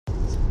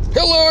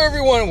Hello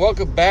everyone,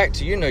 welcome back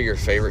to your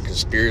favorite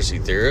conspiracy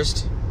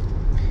theorist.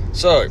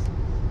 So,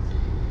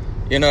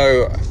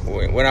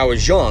 when I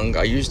was young,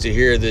 I used to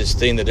hear this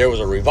thing that there was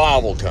a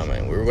revival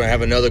coming. We were going to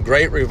have another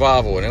great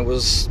revival, and it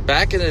was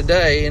back in the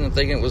day, and I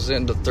think it was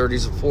in the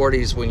 30s and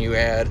 40s when you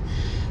had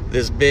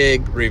this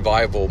big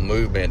revival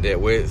movement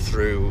that went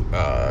through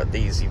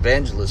these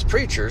evangelist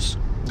preachers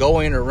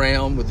going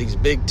around with these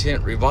big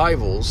tent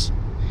revivals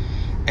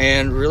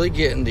and really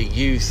getting the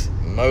youth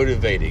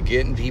motivated,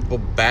 getting people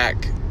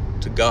back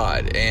to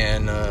God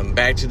and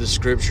back to the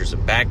scriptures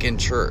and back in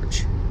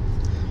church.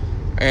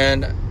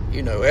 And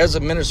as a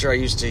minister, I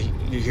used to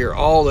hear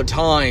all the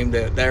time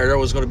that there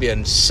was going to be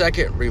a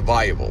second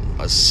revival,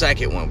 a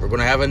second one. We're going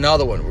to have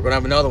another one.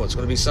 It's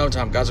going to be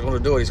sometime. God's going to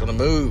do it. He's going to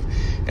move,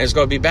 and it's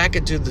going to be back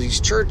into these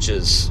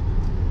churches.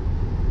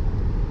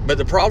 But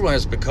the problem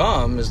has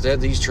become is that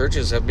these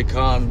churches have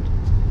become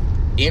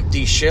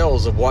empty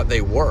shells of what they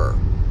were.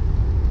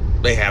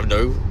 They have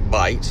no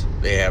bite.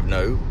 They have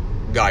no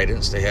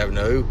guidance. They have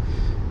no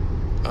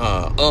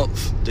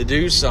oomph to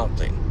do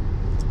something.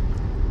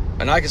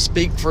 And I can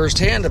speak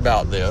firsthand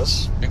about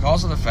this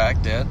because of the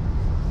fact that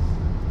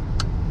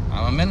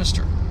I'm a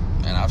minister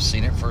and I've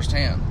seen it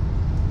firsthand.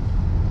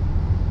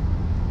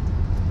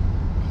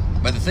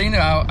 But the thing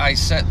that I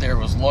sat there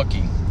was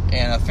looking,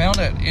 and I found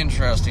it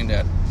interesting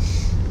that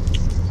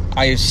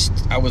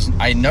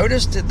I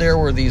noticed that there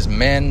were these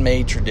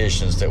man-made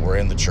traditions that were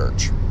in the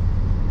church,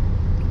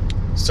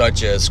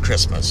 such as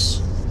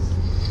Christmas,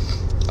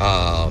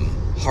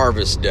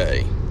 Harvest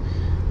Day,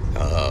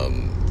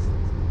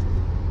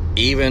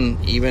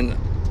 even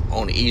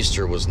on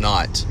Easter was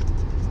not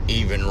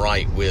even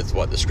right with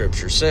what the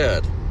scripture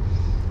said.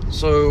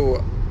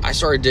 So I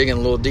started digging a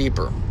little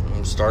deeper,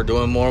 started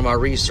doing more of my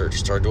research,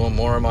 started doing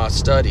more of my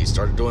studies,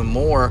 started doing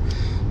more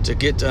to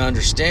get to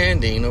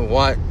understanding of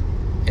what,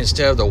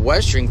 instead of the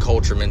Western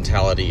culture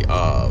mentality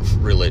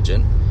of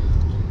religion,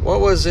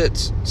 what was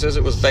it? It says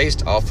it was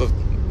based off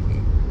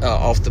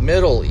the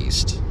Middle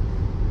East.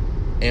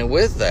 And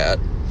with that,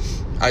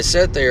 I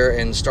sat there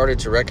and started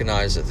to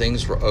recognize that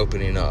things were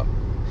opening up.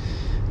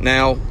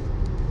 Now,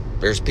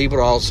 there's people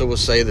who also will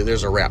say that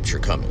there's a rapture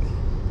coming.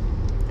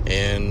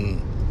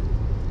 And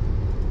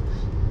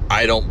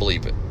I don't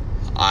believe it.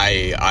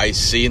 I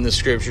see in the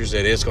scriptures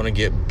that it's going to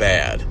get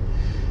bad.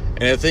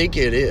 And I think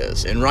it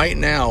is. And right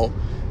now,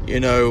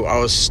 I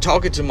was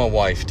talking to my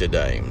wife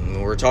today.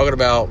 And we're talking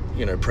about,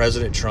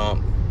 President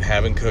Trump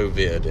having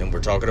COVID. And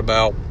we're talking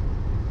about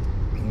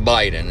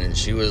Biden. And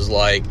she was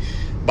like,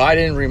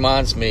 Biden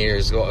reminds me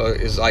is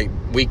like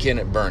Weekend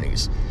at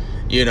Bernie's.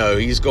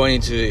 He's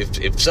going to,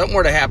 if something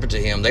were to happen to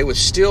him, they would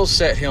still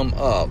set him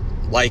up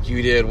like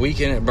you did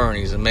Weekend at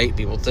Bernie's and make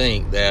people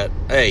think that,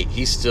 hey,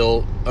 he's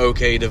still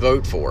okay to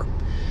vote for.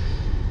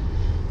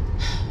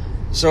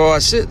 So I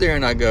sit there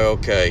and I go,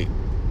 okay,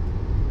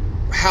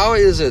 how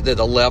is it that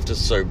the left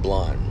is so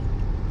blind?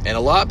 And a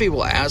lot of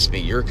people ask me,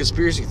 you're a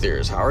conspiracy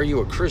theorist. How are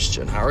you a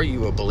Christian? How are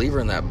you a believer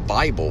in that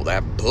Bible,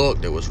 that book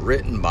that was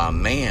written by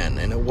man?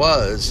 And it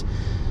was.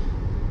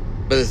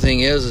 But the thing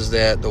is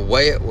that the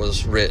way it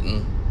was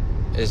written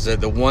is that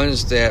the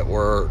ones that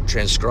were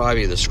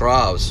transcribing, the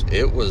scribes,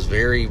 it was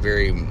very,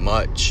 very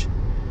much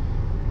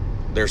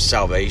their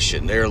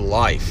salvation, their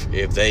life,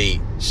 if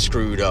they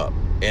screwed up.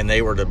 And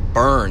they were to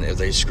burn if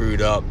they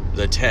screwed up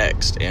the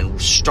text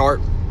and start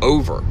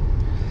over.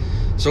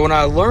 So when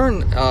I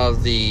learned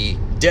of the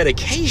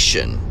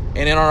dedication,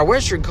 and in our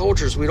Western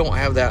cultures, we don't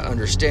have that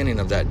understanding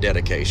of that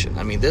dedication.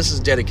 I mean, this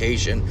is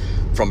dedication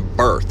from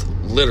birth,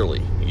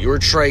 literally. You're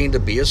trained to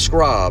be a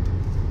scribe.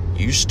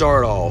 You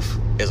start off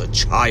as a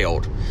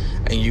child,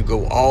 and you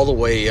go all the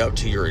way up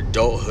to your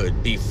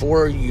adulthood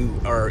before you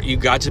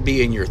got to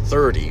be in your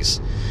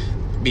 30s,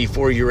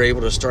 before you're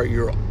able to start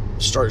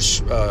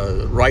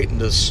writing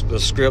the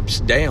scripts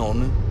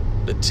down,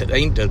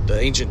 the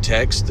ancient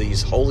texts,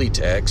 these holy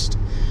texts,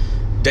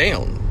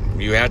 down.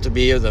 You have to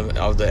be of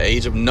the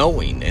age of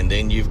knowing, and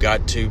then you've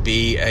got to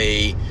be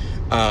a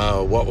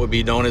what would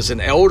be known as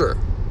an elder,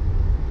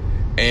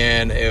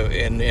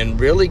 and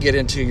really get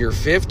into your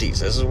 50s.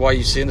 This is why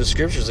you see in the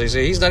scriptures they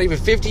say he's not even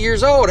 50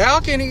 years old.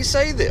 How can he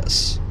say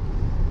this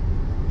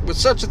with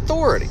such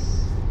authority?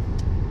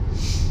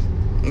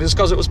 And it's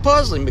because it was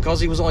puzzling, because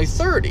he was only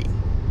 30.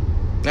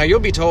 Now you'll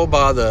be told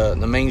by the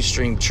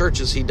mainstream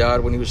churches he died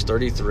when he was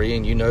 33,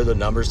 and the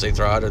numbers they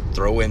try to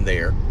throw in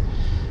there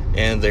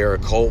and their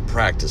occult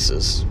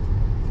practices.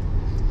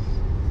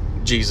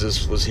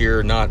 Jesus was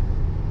here not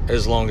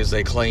as long as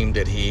they claimed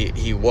that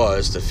he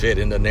was, to fit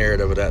in the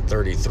narrative of that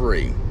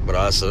 33. But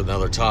that's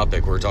another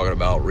topic. We're talking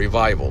about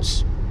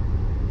revivals.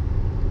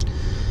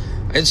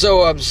 And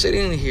so I'm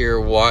sitting here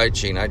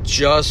watching. I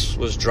just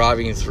was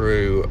driving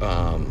through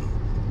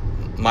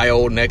my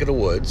old neck of the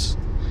woods,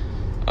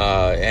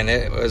 and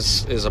it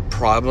is a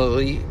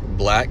probably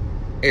black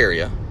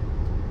area.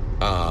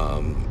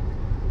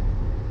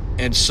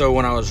 And so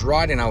when I was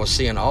riding, I was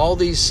seeing all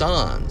these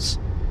signs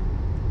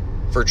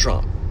for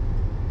Trump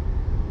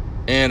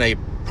in a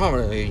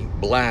prominently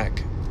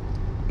black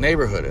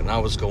neighborhood. And I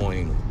was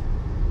going,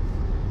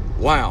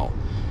 wow.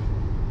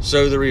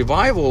 So the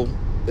revival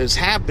that's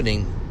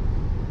happening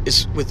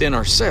is within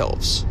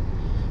ourselves.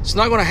 It's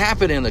not going to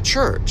happen in the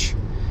church.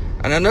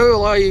 And I know a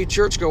lot of you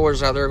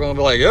churchgoers out there are going to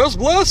be like, it's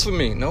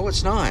blasphemy. No,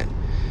 it's not.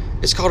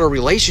 It's called a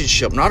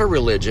relationship, not a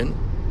religion.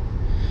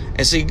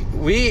 And see,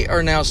 we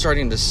are now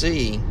starting to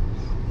see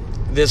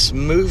this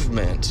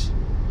movement,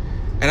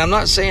 and I'm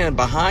not saying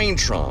behind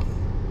Trump,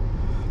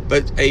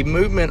 but a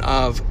movement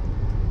of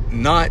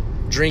not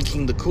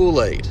drinking the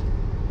Kool-Aid,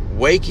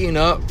 waking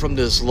up from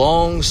this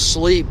long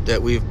sleep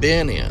that we've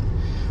been in,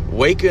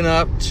 waking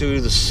up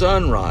to the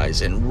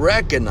sunrise and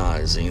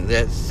recognizing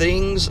that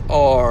things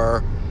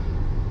are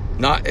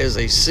not as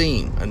they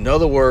seem. In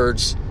other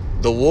words,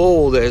 the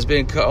wool that has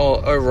been cut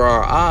over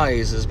our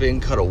eyes has been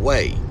cut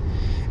away.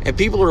 And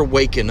people are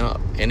waking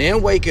up. And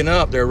in waking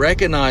up, they're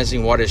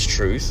recognizing what is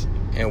truth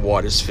and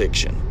what is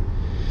fiction.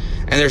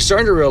 And they're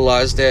starting to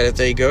realize that if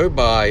they go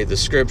by the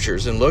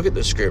scriptures and look at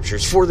the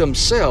scriptures for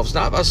themselves,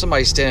 not by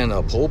somebody standing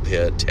in a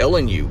pulpit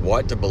telling you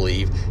what to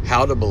believe,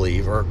 how to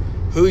believe, or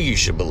who you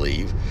should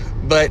believe,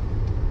 but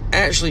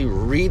actually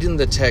reading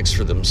the text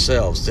for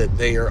themselves, that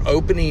they are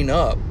opening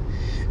up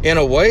in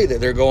a way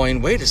that they're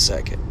going, wait a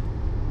second.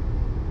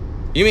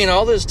 You mean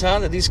all this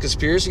time that these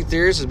conspiracy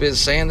theorists have been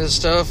saying this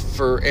stuff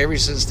for ever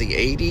since the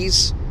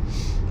 80s?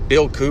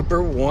 Bill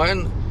Cooper,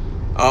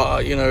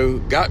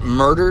 got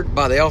murdered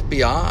by the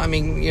FBI. I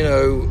mean,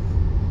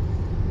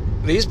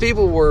 these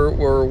people were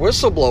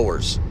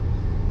whistleblowers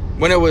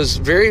when it was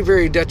very,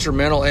 very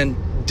detrimental and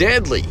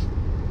deadly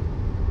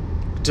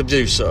to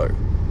do so.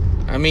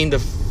 I mean, the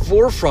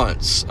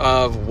forefronts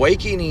of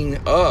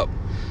waking up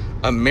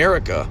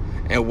America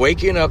and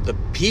waking up the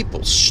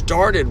people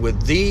started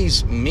with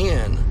these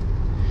men.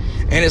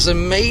 And it's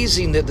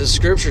amazing that the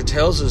scripture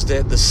tells us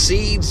that the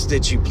seeds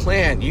that you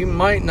plant, you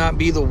might not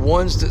be the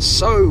ones that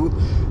sow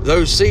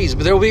those seeds,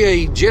 but there will be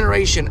a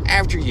generation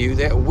after you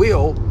that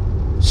will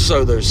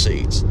sow those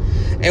seeds.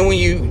 And when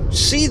you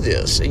see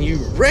this and you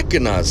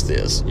recognize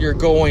this, you're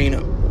going,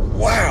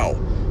 wow,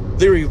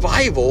 the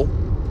revival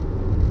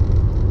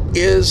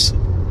is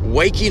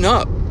waking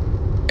up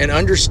and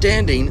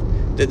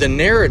understanding that the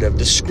narrative,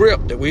 the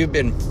script that we've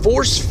been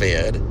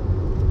force-fed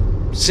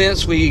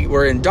since we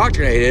were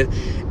indoctrinated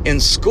in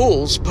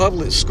schools,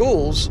 public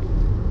schools,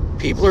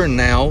 people are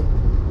now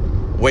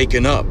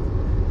waking up.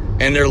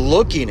 And they're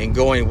looking and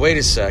going, wait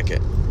a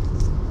second.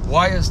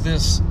 Why is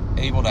this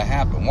able to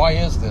happen? Why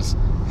is this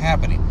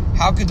happening?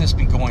 How could this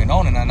be going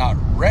on and I not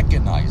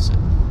recognize it?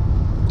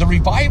 The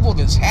revival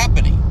that's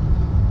happening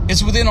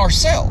is within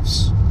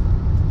ourselves.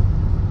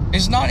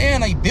 It's not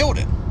in a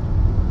building.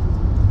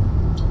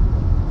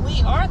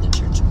 We are the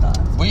Church of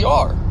God. We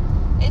are.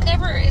 It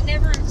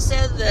never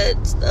said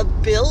that a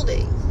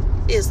building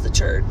is the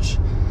church.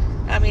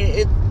 I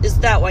mean, it's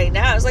that way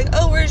now. It's like,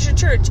 oh, where's your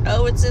church?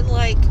 Oh, it's in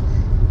like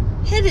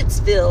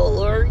Hiddenville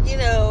or,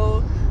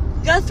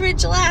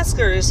 Guthridge,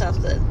 Alaska or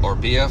something. Or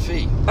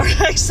BFE.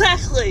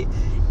 Exactly.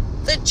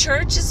 The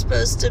church is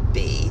supposed to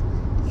be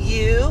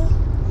you,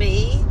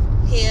 me,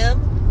 him,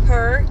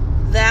 her,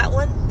 that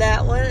one,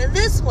 and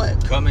this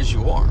one. Come as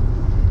you are.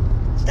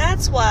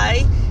 That's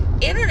why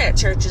internet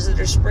churches that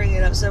are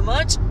springing up so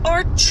much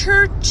are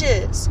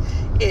churches.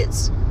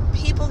 It's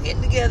people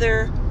getting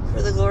together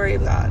for the glory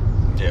of God.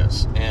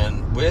 Yes,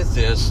 and with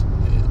this,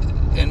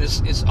 and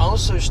it's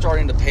also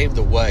starting to pave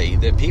the way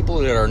that people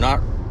that are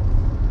not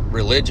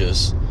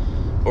religious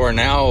or are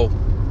now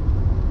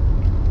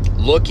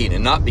looking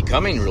and not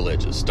becoming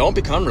religious, don't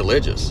become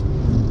religious.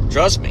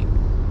 Trust me,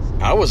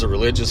 I was a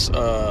religious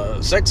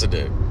sex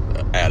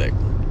addict.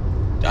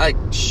 I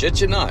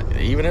shit you not,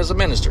 even as a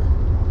minister.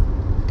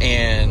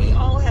 And we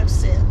all have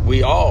sin.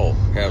 We all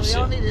have sin.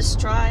 We all need to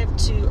strive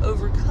to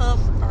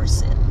overcome our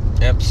sin.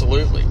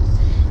 Absolutely.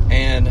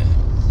 And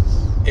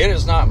it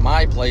is not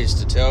my place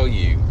to tell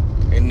you,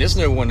 and it's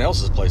no one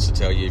else's place to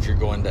tell you if you're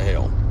going to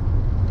hell.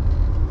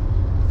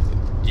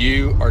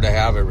 You are to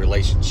have a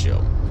relationship.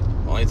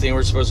 The only thing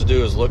we're supposed to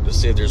do is look to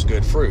see if there's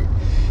good fruit.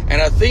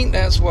 And I think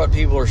that's what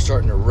people are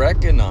starting to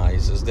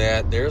recognize, is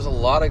that there's a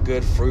lot of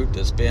good fruit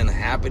that's been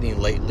happening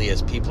lately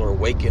as people are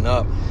waking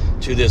up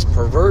to this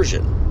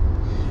perversion.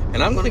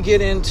 And I'm going to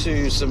get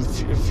into some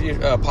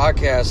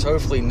podcasts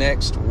hopefully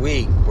next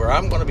week where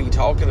I'm going to be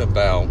talking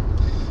about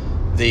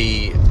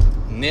the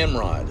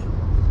Nimrod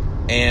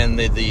and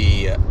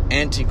the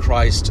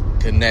Antichrist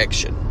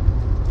connection.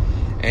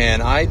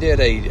 And I did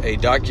a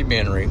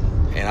documentary,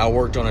 and I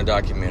worked on a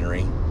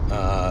documentary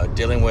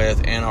dealing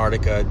with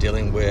Antarctica,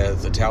 dealing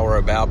with the Tower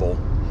of Babel.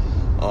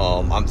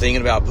 I'm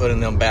thinking about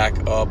putting them back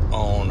up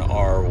on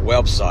our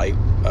website,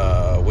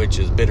 which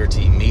is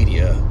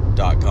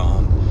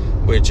bitterteamedia.com,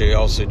 which I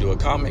also do a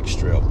comic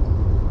strip.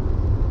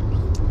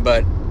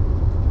 But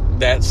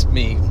that's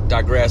me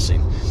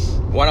digressing.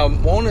 What I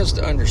want us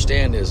to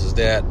understand is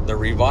that the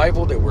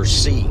revival that we're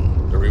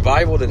seeing, the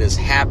revival that is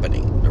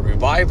happening, the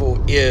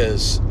revival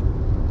is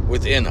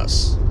within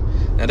us.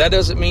 Now, that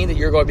doesn't mean that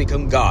you're going to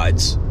become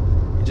gods.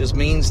 It just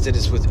means that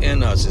it's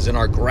within us, it's in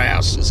our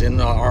grasp, it's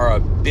in our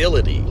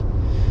ability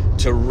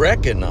to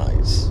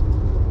recognize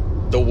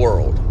the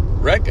world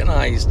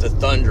recognize the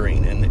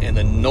thundering and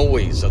the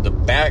noise of the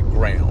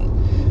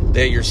background,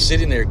 that you're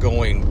sitting there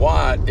going,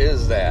 what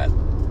is that?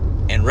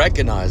 And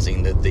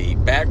recognizing that the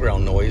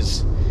background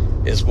noise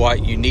is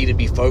what you need to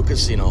be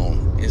focusing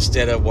on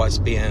instead of what's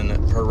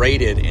being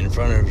paraded in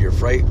front of your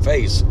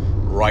face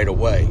right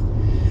away.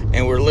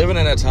 And we're living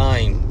in a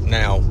time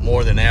now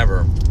more than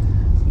ever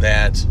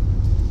that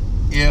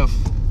if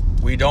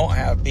we don't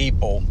have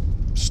people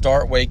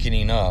start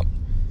waking up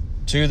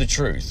to the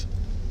truth,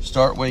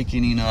 start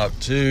waking up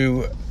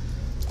to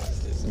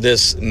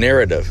this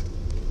narrative,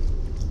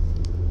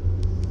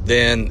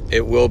 then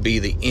it will be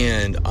the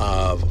end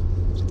of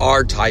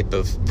our type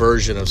of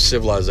version of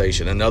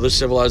civilization. Another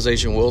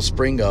civilization will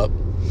spring up.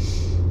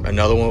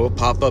 Another one will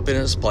pop up in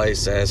its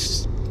place.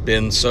 That's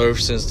been so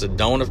since the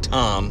dawn of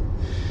time.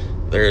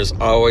 There's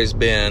always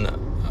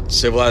been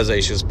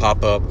civilizations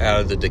pop up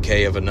out of the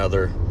decay of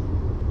another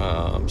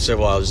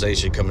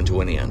civilization coming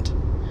to an end.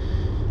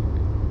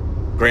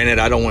 Granted,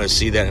 I don't want to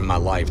see that in my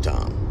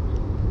lifetime.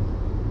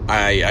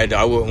 I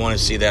wouldn't want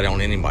to see that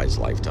on anybody's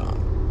lifetime.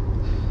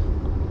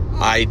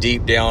 I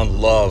deep down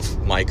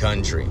love my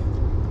country.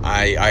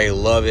 I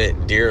love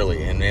it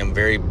dearly and am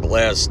very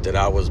blessed that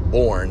I was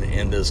born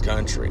in this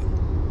country.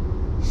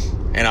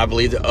 And I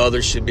believe that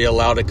others should be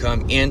allowed to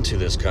come into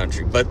this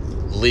country, but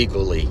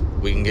legally.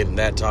 We can get into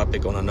that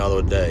topic on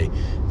another day,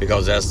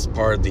 because that's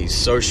part of the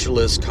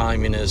socialist,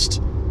 communist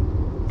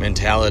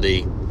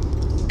mentality,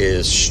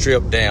 is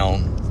strip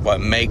down what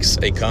makes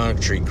a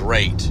country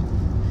great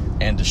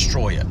and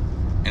destroy it.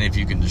 And if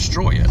you can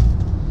destroy it,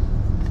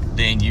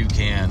 then you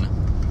can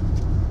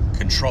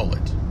control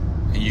it,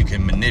 and you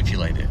can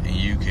manipulate it, and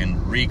you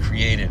can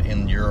recreate it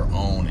in your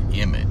own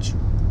image.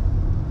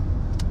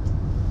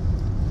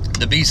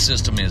 The beast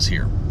system is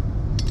here,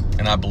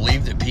 and I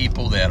believe that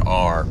people that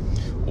are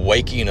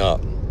waking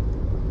up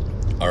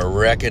are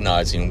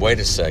recognizing, wait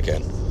a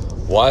second,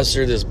 why is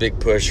there this big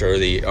push for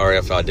the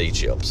RFID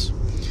chips?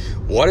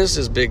 What is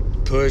this big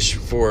push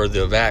for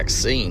the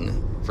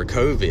vaccine for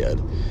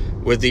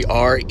COVID with the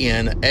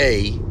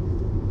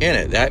RNA in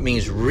it? That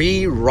means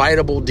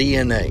rewritable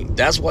DNA.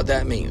 That's what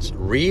that means,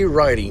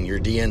 rewriting your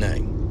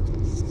DNA.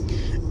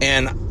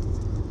 And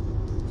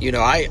you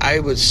know, I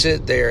would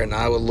sit there and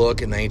I would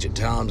look in the ancient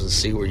times and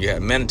see where you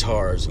had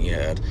minotaurs and you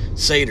had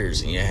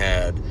satyrs and you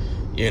had,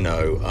 you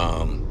know,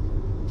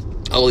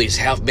 all these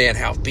half man,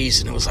 half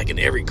beast, and it was like in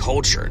every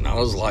culture. And I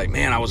was like,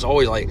 man, I was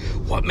always like,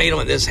 what made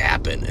this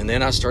happen? And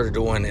then I started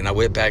doing, and I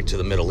went back to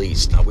the Middle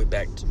East, and I went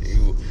back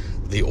to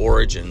the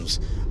origins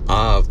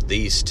of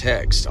these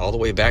texts, all the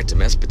way back to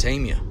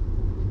Mesopotamia,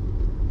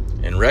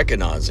 and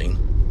recognizing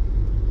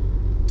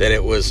that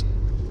it was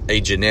a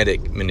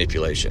genetic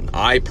manipulation.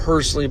 I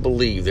personally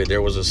believe that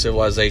there was a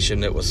civilization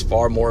that was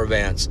far more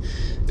advanced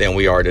than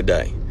we are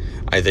today.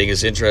 I think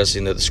it's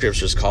interesting that the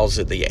scriptures calls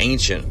it the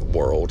ancient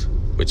world,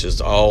 which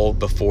is all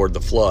before the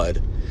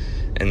flood.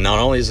 And not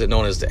only is it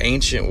known as the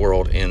ancient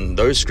world in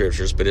those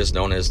scriptures, but it's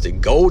known as the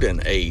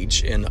golden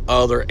age in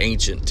other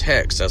ancient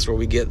texts. That's where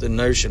we get the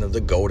notion of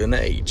the golden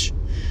age.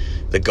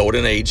 The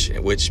golden age,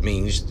 which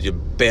means the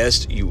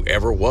best you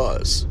ever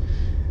was.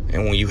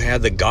 And when you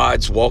had the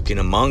gods walking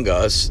among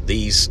us,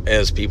 these,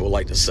 as people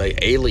like to say,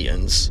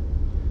 aliens,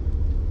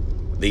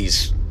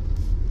 these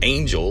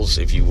angels,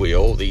 if you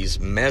will,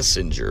 these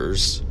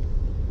messengers,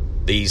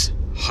 these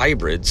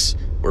hybrids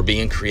were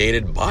being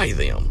created by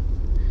them.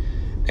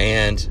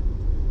 And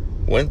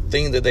one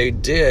thing that they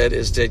did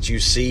is that you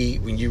see,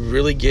 when you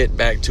really get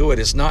back to it,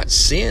 it's not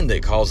sin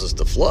that causes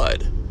the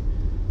flood.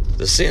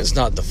 The sin's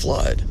not the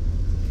flood.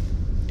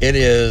 It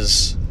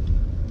is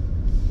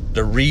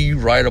the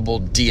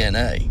rewritable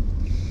DNA.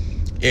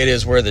 It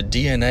is where the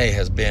DNA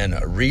has been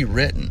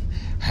rewritten,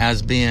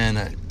 has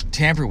been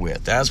tampered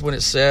with. That's what it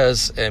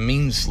says. It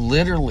means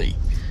literally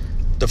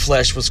the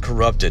flesh was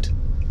corrupted.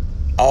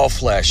 All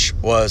flesh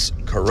was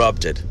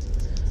corrupted.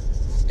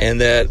 And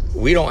that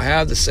we don't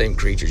have the same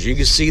creatures. You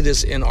can see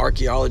this in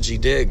archaeology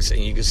digs, and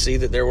you can see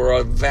that there were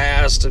a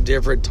vast of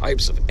different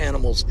types of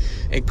animals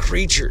and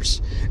creatures,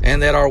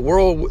 and that our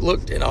world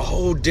looked in a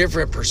whole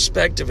different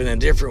perspective in a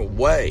different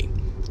way.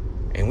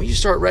 And when you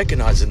start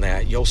recognizing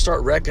that, you'll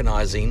start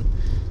recognizing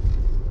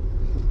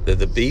that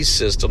the beast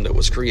system that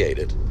was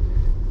created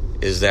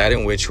is that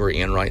in which we're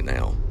in right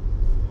now.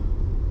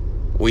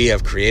 We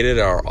have created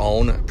our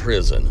own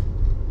prison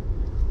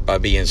by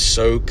being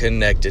so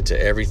connected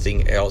to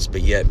everything else,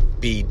 but yet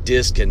be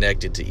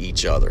disconnected to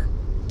each other.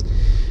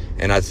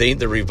 And I think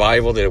the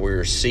revival that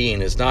we're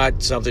seeing is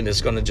not something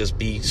that's going to just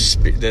be,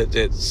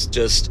 that's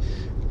just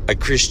a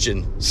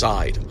Christian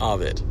side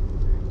of it.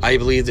 I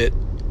believe that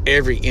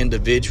every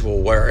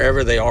individual,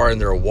 wherever they are in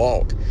their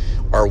walk,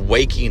 are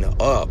waking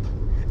up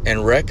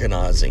and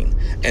recognizing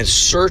and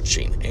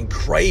searching and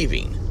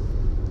craving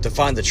to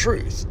find the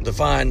truth, to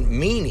find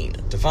meaning,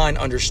 to find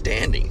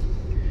understanding,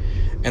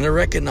 and to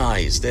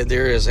recognize that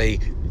there is a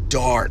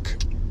dark,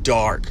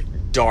 dark,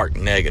 dark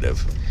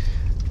negative,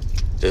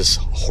 this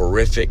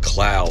horrific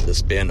cloud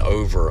that's been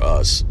over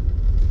us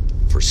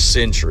for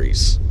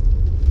centuries,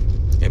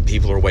 and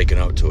people are waking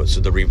up to it. So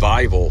the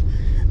revival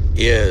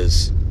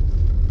is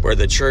where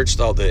the church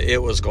thought that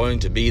it was going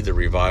to be the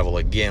revival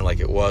again, like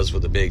it was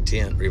with the big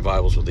tent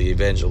revivals with the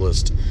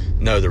evangelist.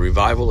 No, the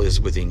revival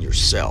is within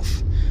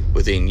yourself,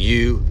 within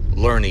you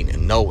learning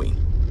and knowing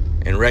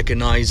and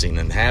recognizing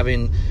and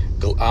having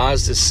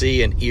eyes to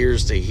see and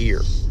ears to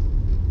hear.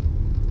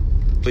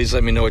 Please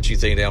let me know what you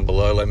think down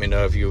below. Let me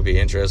know if you would be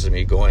interested in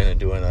me going and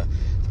doing a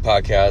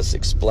podcast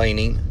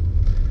explaining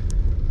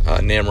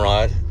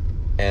Nimrod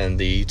and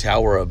the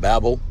Tower of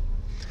Babel,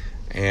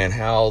 and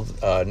how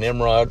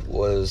Nimrod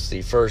was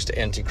the first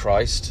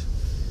Antichrist,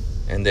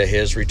 and that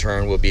his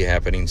return will be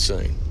happening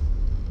soon.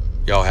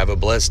 Y'all have a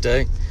blessed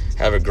day.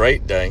 Have a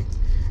great day.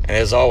 And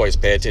as always,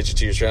 pay attention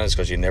to your surroundings,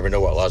 because you never know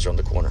what lies around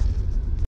the corner.